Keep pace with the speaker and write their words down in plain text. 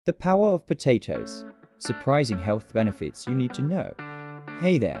The power of potatoes. Surprising health benefits you need to know.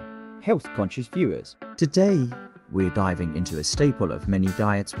 Hey there, health-conscious viewers. Today, we're diving into a staple of many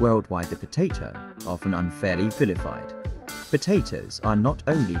diets worldwide, the potato, often unfairly vilified. Potatoes are not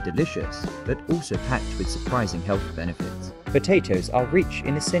only delicious, but also packed with surprising health benefits. Potatoes are rich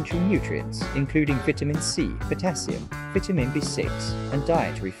in essential nutrients, including vitamin C, potassium, vitamin B6, and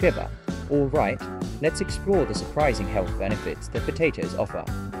dietary fiber. All right, let's explore the surprising health benefits that potatoes offer.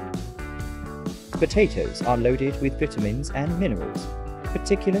 Potatoes are loaded with vitamins and minerals,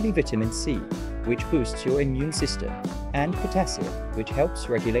 particularly vitamin C, which boosts your immune system, and potassium, which helps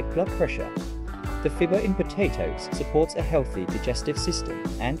regulate blood pressure. The fiber in potatoes supports a healthy digestive system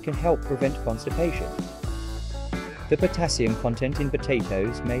and can help prevent constipation. The potassium content in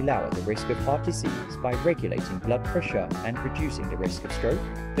potatoes may lower the risk of heart disease by regulating blood pressure and reducing the risk of stroke.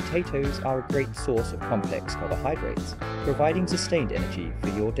 Potatoes are a great source of complex carbohydrates, providing sustained energy for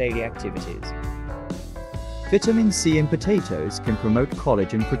your daily activities. Vitamin C in potatoes can promote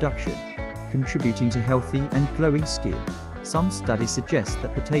collagen production, contributing to healthy and glowing skin. Some studies suggest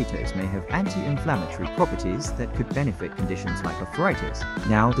that potatoes may have anti-inflammatory properties that could benefit conditions like arthritis.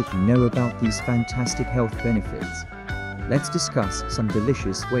 Now that you know about these fantastic health benefits, let's discuss some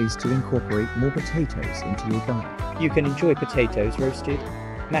delicious ways to incorporate more potatoes into your diet. You can enjoy potatoes roasted,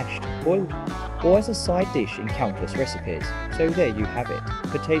 mashed, boiled, or as a side dish in countless recipes. So there you have it,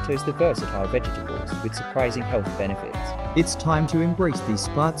 potatoes, the versatile vegetables with surprising health benefits. It's time to embrace these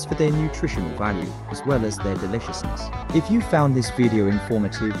sprouts for their nutritional value as well as their deliciousness. If you found this video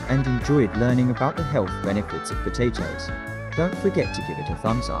informative and enjoyed learning about the health benefits of potatoes, don't forget to give it a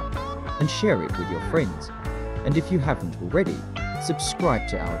thumbs up and share it with your friends. And if you haven't already, subscribe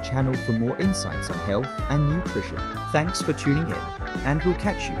to our channel for more insights on health and nutrition. Thanks for tuning in, and we'll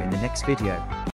catch you in the next video.